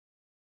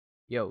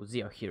Yo,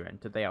 Zio here, and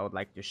today I would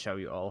like to show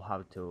you all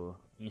how to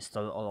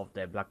install all of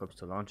the Black Ops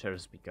 2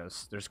 launchers,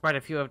 because there's quite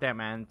a few of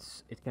them and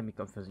it can be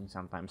confusing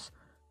sometimes.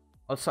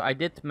 Also, I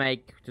did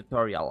make a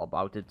tutorial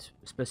about it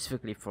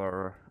specifically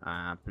for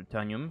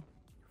Plutonium,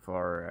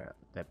 for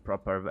the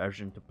proper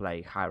version to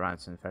play high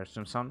runs and first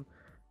rooms on,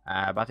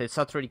 but it's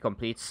not really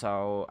complete,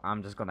 so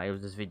I'm just gonna use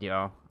this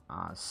video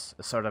as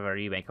a sort of a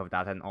remake of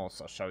that and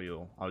also show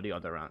you all the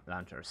other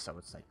launchers, so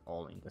it's like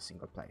all in the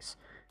single place.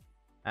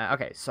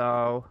 Okay,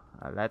 so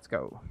let's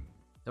go.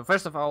 So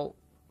first of all,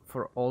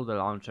 for all the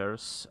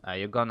launchers,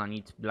 you're gonna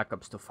need Black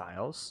Ops 2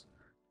 files.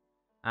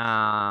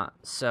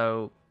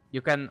 So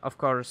you can, of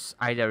course,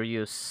 either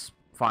use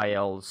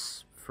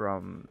files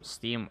from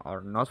Steam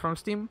or not from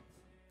Steam.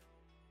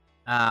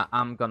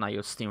 I'm gonna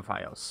use Steam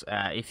files.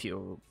 If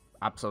you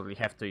absolutely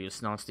have to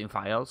use non-Steam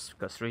files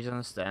because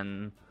reasons,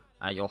 then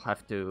you'll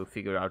have to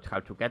figure out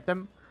how to get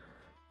them.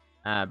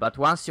 But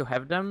once you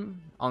have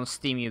them, on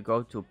Steam you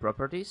go to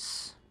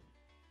Properties,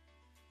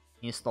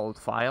 Installed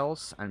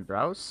Files, and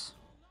Browse.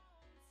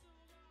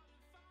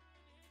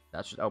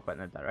 That should open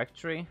a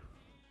directory.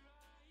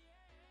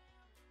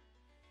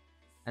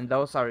 And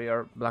those are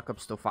your Black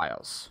Ops 2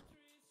 files.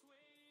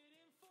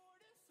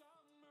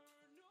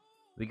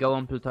 We go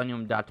on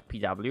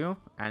plutonium.pw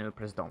and we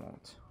press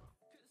download.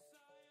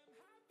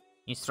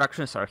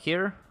 Instructions are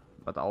here,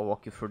 but I'll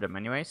walk you through them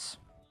anyways.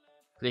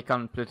 Click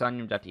on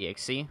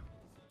plutonium.exe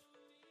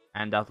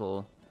and that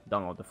will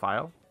download the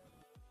file.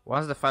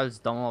 Once the file is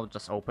downloaded,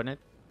 just open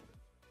it.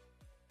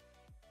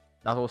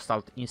 That will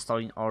start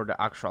installing all the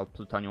actual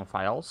Plutonium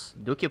files.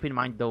 Do keep in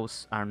mind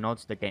those are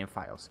not the game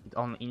files. It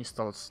only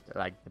installs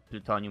like the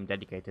Plutonium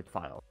dedicated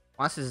file.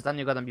 Once it's done,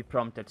 you're gonna be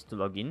prompted to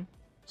log in.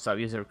 So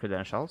use your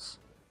credentials.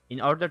 In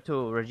order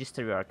to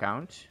register your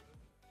account,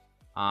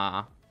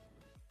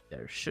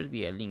 there should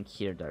be a link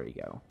here. There you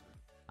go.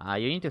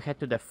 You need to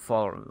head to the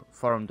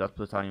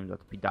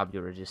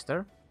forum.plutonium.pw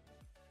register.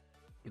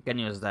 You can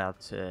use that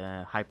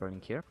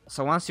hyperlink here.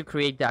 So once you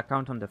create the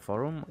account on the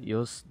forum,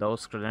 use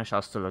those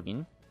credentials to log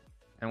in.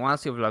 And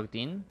once you've logged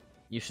in,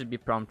 you should be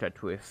prompted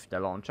with the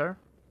launcher.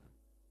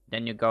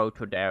 Then you go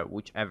to the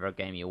whichever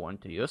game you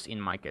want to use.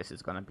 In my case,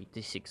 it's gonna be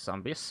T6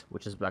 Zombies,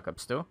 which is Black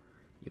Ops 2.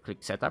 You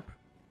click Setup.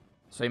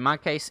 So in my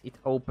case, it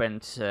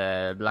opened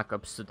Black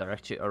Ops 2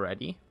 directory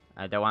already,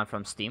 the one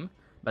from Steam.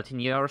 But in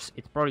yours,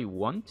 it probably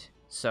won't.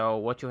 So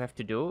what you have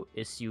to do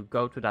is you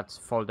go to that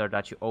folder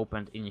that you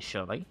opened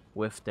initially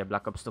with the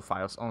Black Ops 2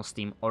 files on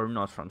Steam or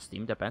not from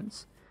Steam,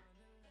 depends.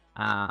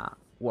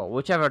 Well,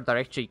 whichever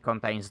directory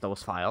contains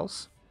those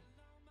files,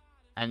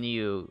 and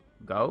you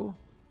go.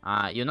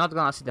 You're not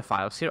gonna see the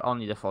files here,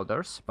 only the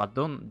folders, but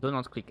do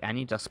not click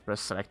any, just press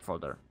select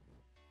folder.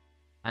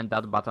 And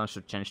that button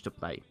should change to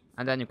play.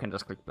 And then you can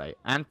just click play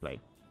and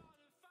play.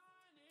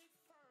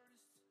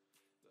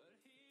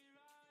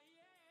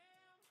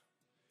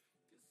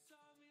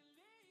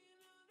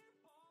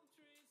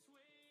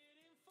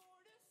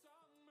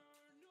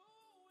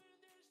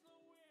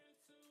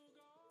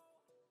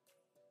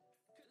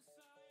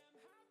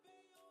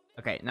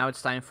 Okay, now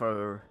it's time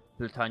for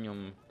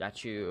Plutonium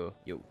that you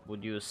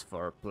would use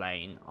for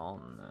playing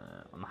on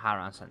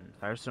Harans and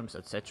first rooms,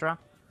 etc.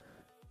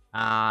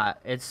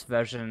 It's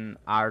version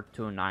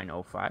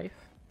R2905,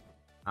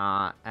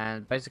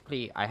 and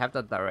basically I have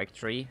that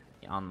directory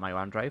on my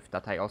OneDrive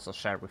that I also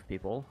share with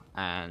people,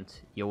 and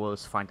you will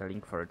find a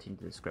link for it in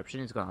the description.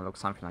 It's gonna look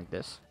something like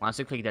this. Once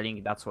you click the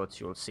link, that's what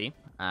you'll see.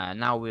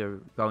 Now we're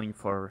going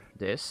for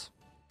this,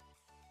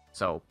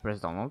 so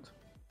press download.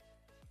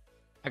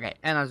 Okay,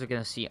 and as you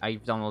can see,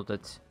 I've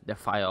downloaded the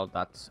file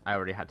that I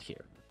already had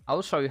here.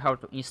 I'll show you how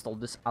to install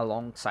this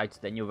alongside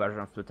the new version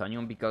of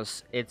Plutonium,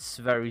 because it's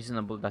very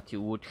reasonable that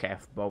you would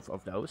have both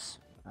of those.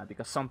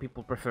 Because some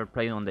people prefer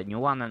playing on the new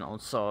one, and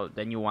also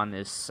the new one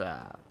is,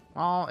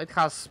 well, it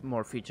has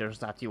more features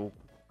that you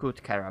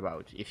could care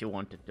about if you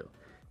wanted to.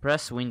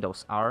 Press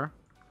Windows R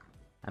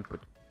and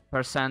put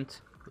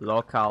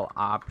 %local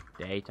app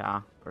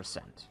data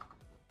 %.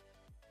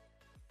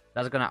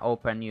 That's gonna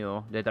open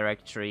you the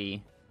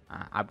directory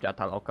app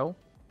data local,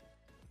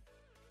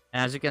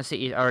 and as you can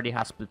see, it already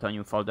has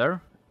Plutonium folder,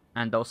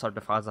 and those are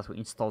the files that we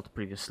installed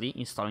previously,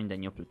 installing the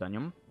new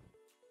Plutonium.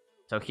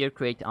 So here,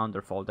 create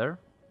under folder.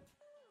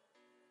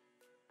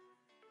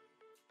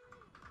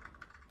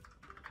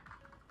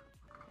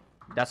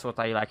 That's what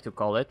I like to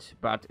call it,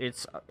 but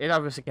it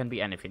obviously can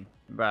be anything,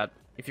 but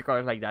if you call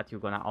it like that,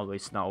 you're gonna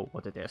always know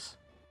what it is.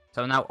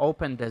 So now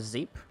open the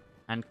zip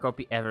and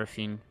copy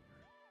everything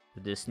to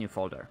this new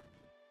folder.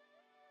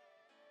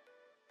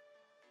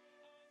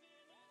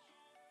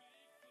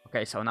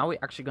 Okay, so now we're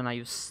actually gonna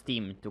use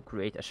Steam to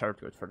create a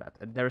shortcut for that,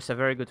 and there's a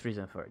very good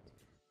reason for it.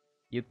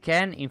 You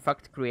can, in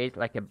fact, create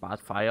like a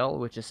bat file,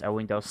 which is a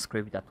Windows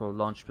script that will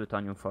launch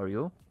Plutonium for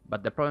you,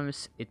 but the problem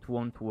is it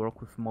won't work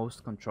with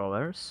most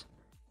controllers.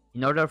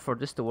 In order for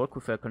this to work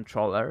with a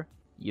controller,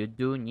 you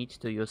do need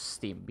to use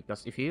Steam,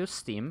 because if you use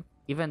Steam,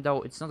 even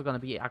though it's not gonna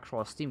be an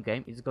actual Steam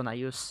game, it's gonna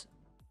use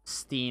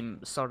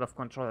Steam sort of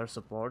controller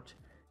support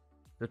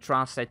to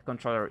translate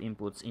controller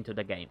inputs into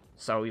the game,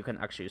 so you can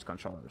actually use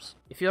controllers.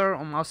 If you're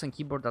on mouse and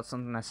keyboard, that's not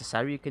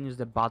necessary, you can use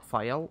the BAT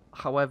file.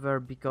 However,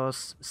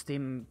 because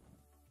Steam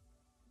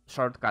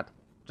shortcut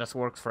just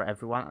works for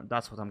everyone,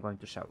 that's what I'm going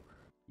to show.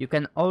 You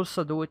can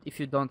also do it if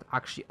you don't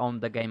actually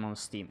own the game on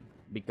Steam,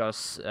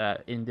 because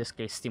in this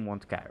case Steam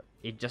won't care.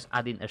 It just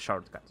add in a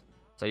shortcut.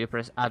 So you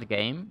press add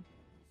game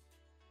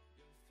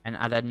and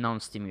add a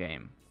non-Steam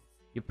game.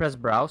 You press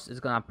browse,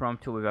 it's gonna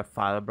prompt you with a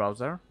file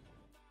browser.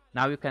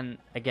 Now you can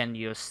again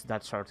use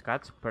that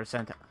shortcut,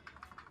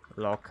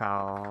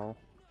 %local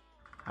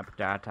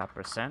appdata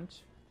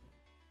 %.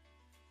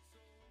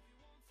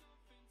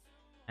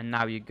 And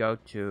now you go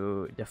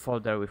to the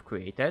folder we've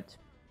created.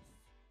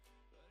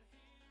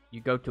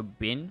 You go to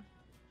bin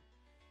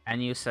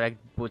and you select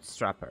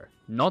Bootstrapper.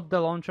 Not the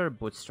launcher,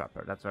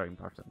 Bootstrapper, that's very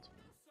important.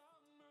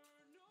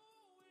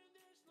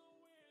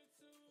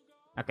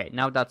 Okay,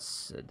 now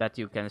that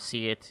you can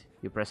see it,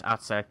 you press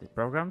add selected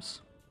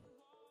programs.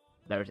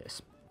 There it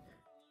is.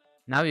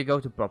 Now you go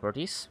to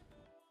properties.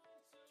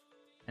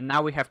 And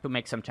now we have to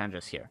make some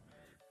changes here.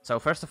 So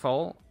first of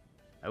all,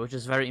 which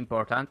is very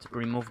important,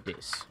 remove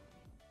this.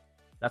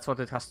 That's what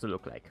it has to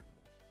look like.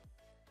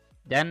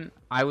 Then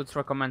I would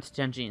recommend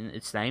changing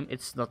its name.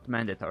 It's not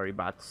mandatory,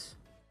 but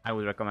I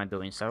would recommend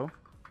doing so.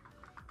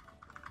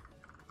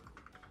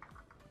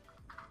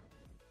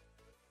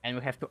 And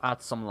we have to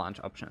add some launch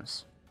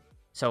options.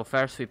 So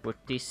first we put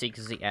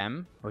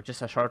T6ZM, which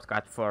is a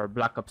shortcut for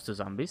Black Ops 2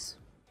 Zombies.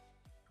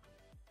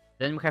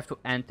 Then we have to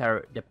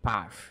enter the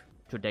path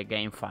to the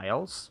game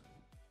files.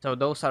 So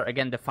those are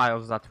again the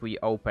files that we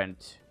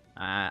opened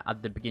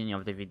at the beginning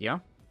of the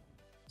video.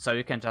 So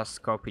you can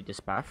just copy this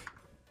path,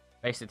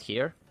 paste it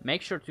here.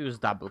 Make sure to use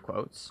double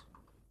quotes.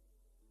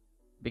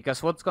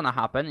 Because what's gonna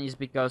happen is,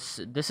 because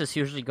this is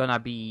usually gonna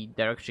be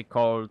directly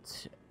called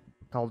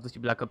Call of Duty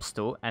Black Ops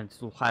 2 and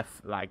it will have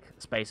like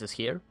spaces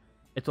here,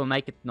 it will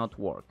make it not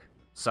work.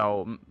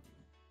 So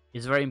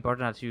it's very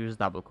important that you use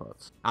double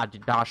quotes. Add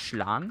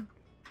 -lan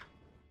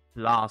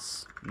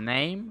plus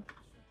name,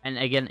 and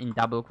again in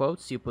double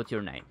quotes you put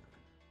your name.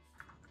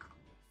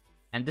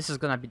 And this is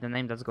gonna be the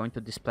name that's going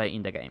to display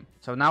in the game.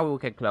 So now we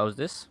can close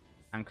this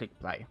and click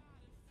play.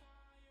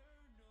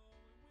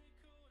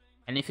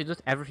 And if you do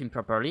everything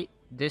properly,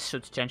 this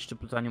should change to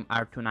Plutonium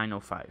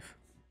R2905.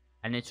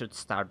 And it should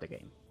start the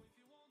game.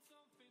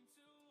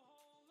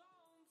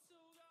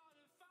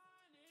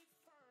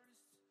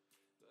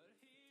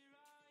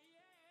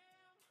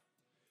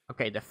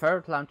 Okay, the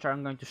third launcher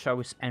I'm going to show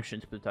is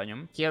Ancient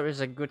Plutonium. Here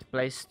is a good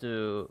place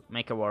to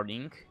make a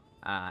warning.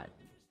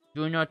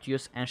 Do not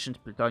use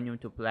Ancient Plutonium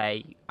to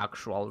play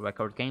actual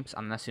record games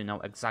unless you know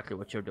exactly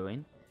what you're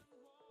doing.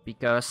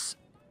 Because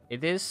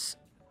it is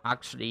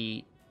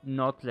actually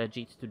not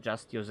legit to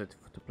just use it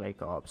to play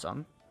co-ops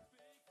on.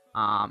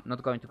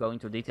 Not going to go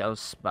into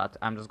details, but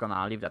I'm just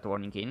gonna leave that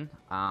warning in.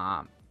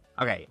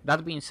 Okay,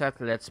 that being said,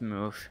 let's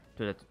move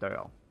to the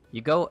tutorial.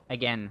 You go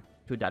again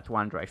to that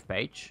OneDrive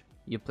page.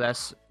 You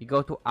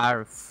go to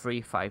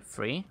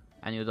R353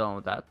 and you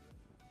download that.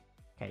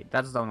 Okay,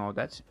 that's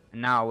downloaded.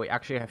 Now we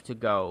actually have to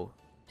go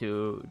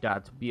to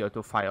that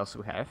BO2 files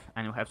we have,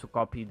 and you have to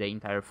copy the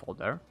entire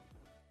folder.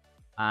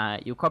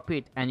 You copy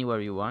it anywhere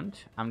you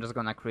want. I'm just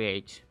gonna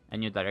create a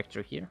new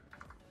directory here.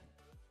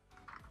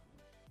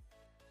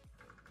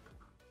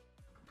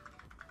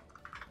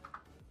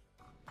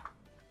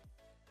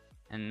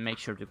 And make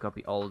sure to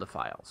copy all the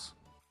files.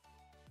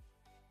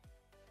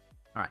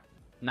 Alright,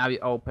 now you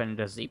open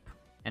the zip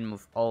and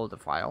move all the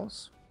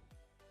files.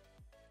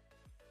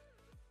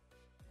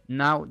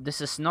 Now,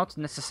 this is not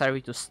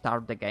necessary to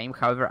start the game,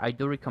 however I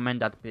do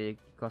recommend that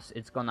because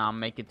it's gonna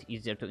make it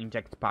easier to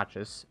inject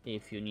patches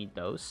if you need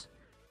those.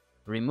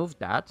 Remove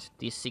that,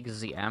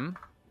 T6ZM,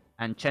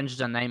 and change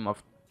the name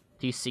of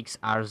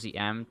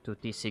T6RZM to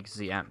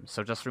T6ZM,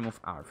 so just remove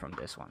R from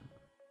this one.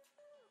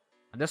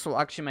 And this will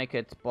actually make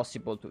it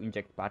possible to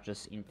inject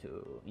patches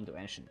into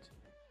Ancient.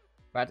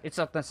 But it's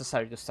not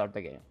necessary to start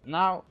the game.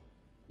 Now,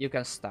 you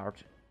can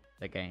start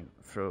the game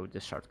through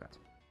this shortcut.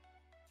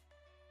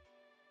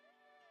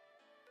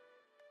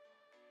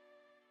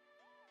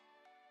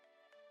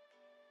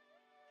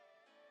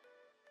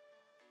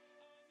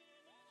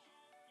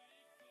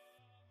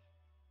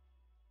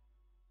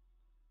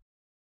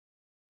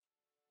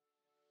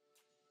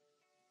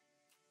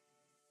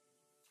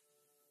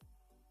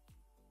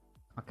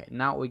 Okay,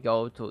 now we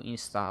go to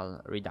install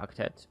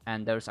Redacted,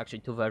 and there's actually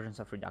two versions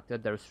of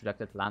Redacted. There's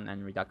Redacted Lan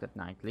and Redacted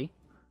Nightly.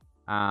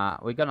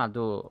 We're gonna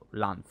do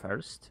Lan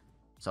first,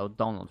 so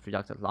download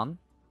Redacted Lan.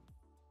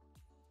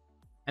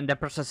 And the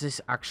process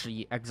is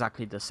actually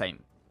exactly the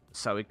same.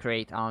 So we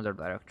create another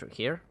directory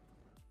here,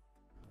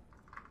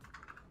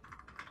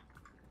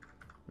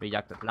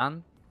 Redacted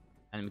Lan,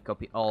 and we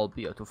copy all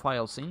BO2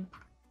 files in.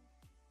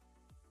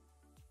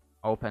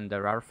 Open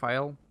the RAR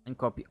file and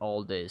copy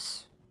all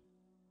this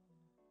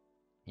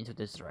into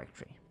this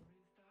directory.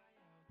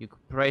 You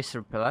could press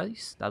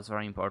replace, that's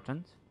very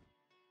important.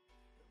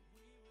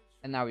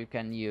 And now you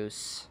can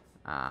use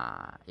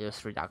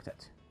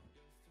Redacted.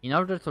 In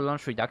order to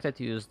launch Redacted,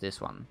 you use this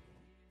one.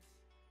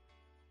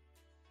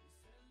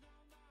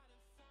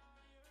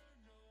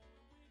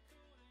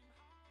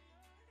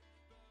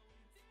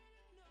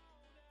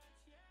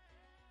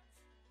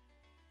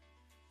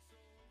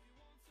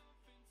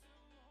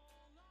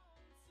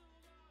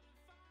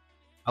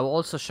 I will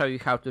also show you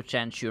how to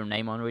change your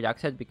name on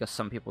Redacted because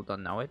some people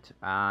don't know it.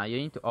 You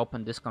need to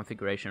open this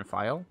configuration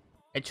file.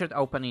 It should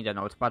open in the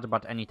notepad,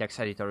 but any text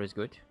editor is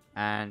good.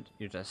 And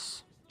you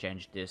just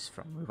change this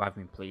from revive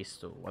me please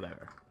to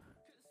whatever.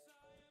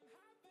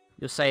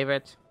 You save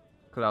it,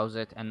 close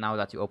it, and now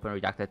that you open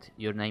Redacted,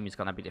 your name is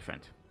gonna be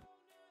different.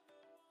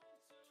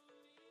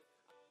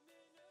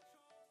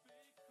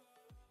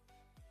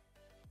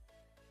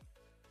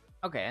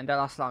 Okay, and the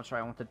last launcher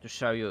I wanted to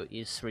show you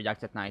is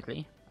Redacted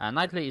Nightly.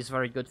 Nightly is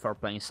very good for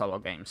playing solo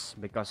games,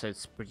 because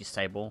it's pretty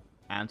stable,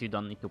 and you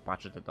don't need to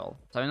patch it at all.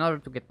 So in order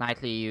to get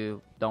Nightly,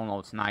 you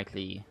download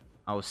Nightly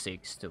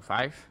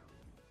 0625.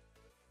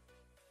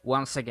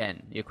 Once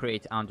again, you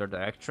create under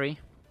directory.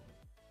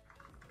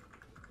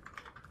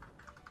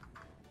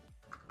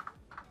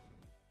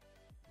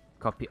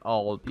 Copy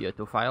all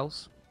BO2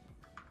 files.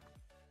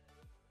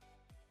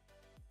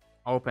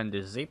 Open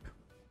this zip,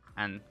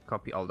 and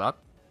copy all that.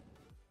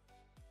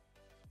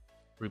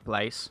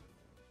 Replace.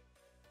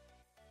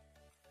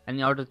 And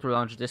in order to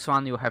launch this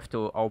one, you have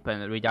to open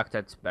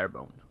Redacted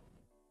Barebone.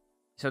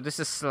 So this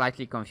is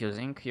slightly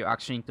confusing. You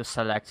actually need to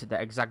select the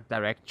exact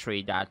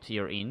directory that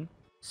you're in.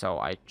 So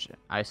I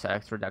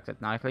select Redacted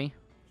Nightly.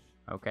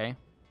 Okay.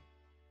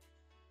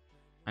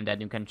 And then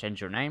you can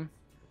change your name.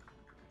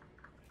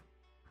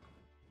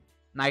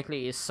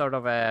 Nightly is sort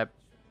of a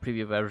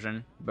preview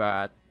version,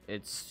 but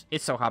it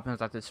so happens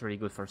that it's really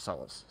good for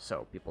solos,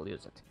 so people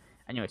use it.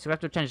 Anyway, so we have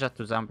to change that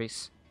to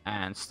zombies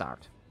and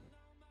start.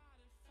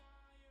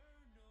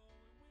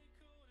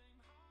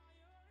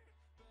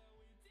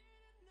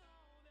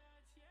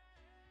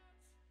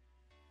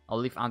 I'll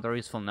leave under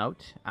useful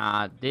note.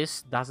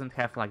 This doesn't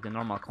have like the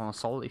normal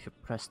console. If you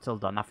press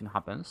tilde, nothing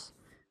happens.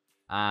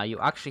 You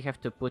actually have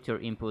to put your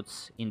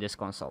inputs in this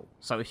console.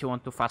 So if you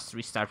want to fast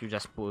restart, you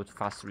just put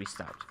fast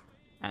restart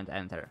and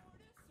enter.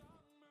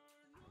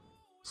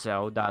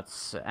 So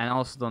that's, and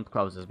also don't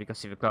close this,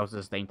 because if you close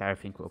this, the entire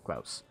thing will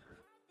close.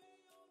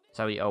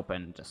 So we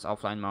open just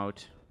offline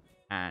mode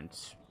and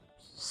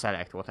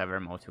select whatever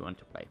mode you want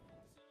to play.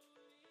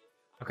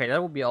 Okay,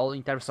 that will be all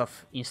in terms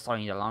of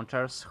installing the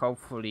launchers.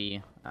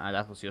 Hopefully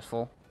that was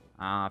useful.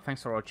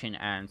 Thanks for watching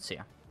and see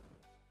ya.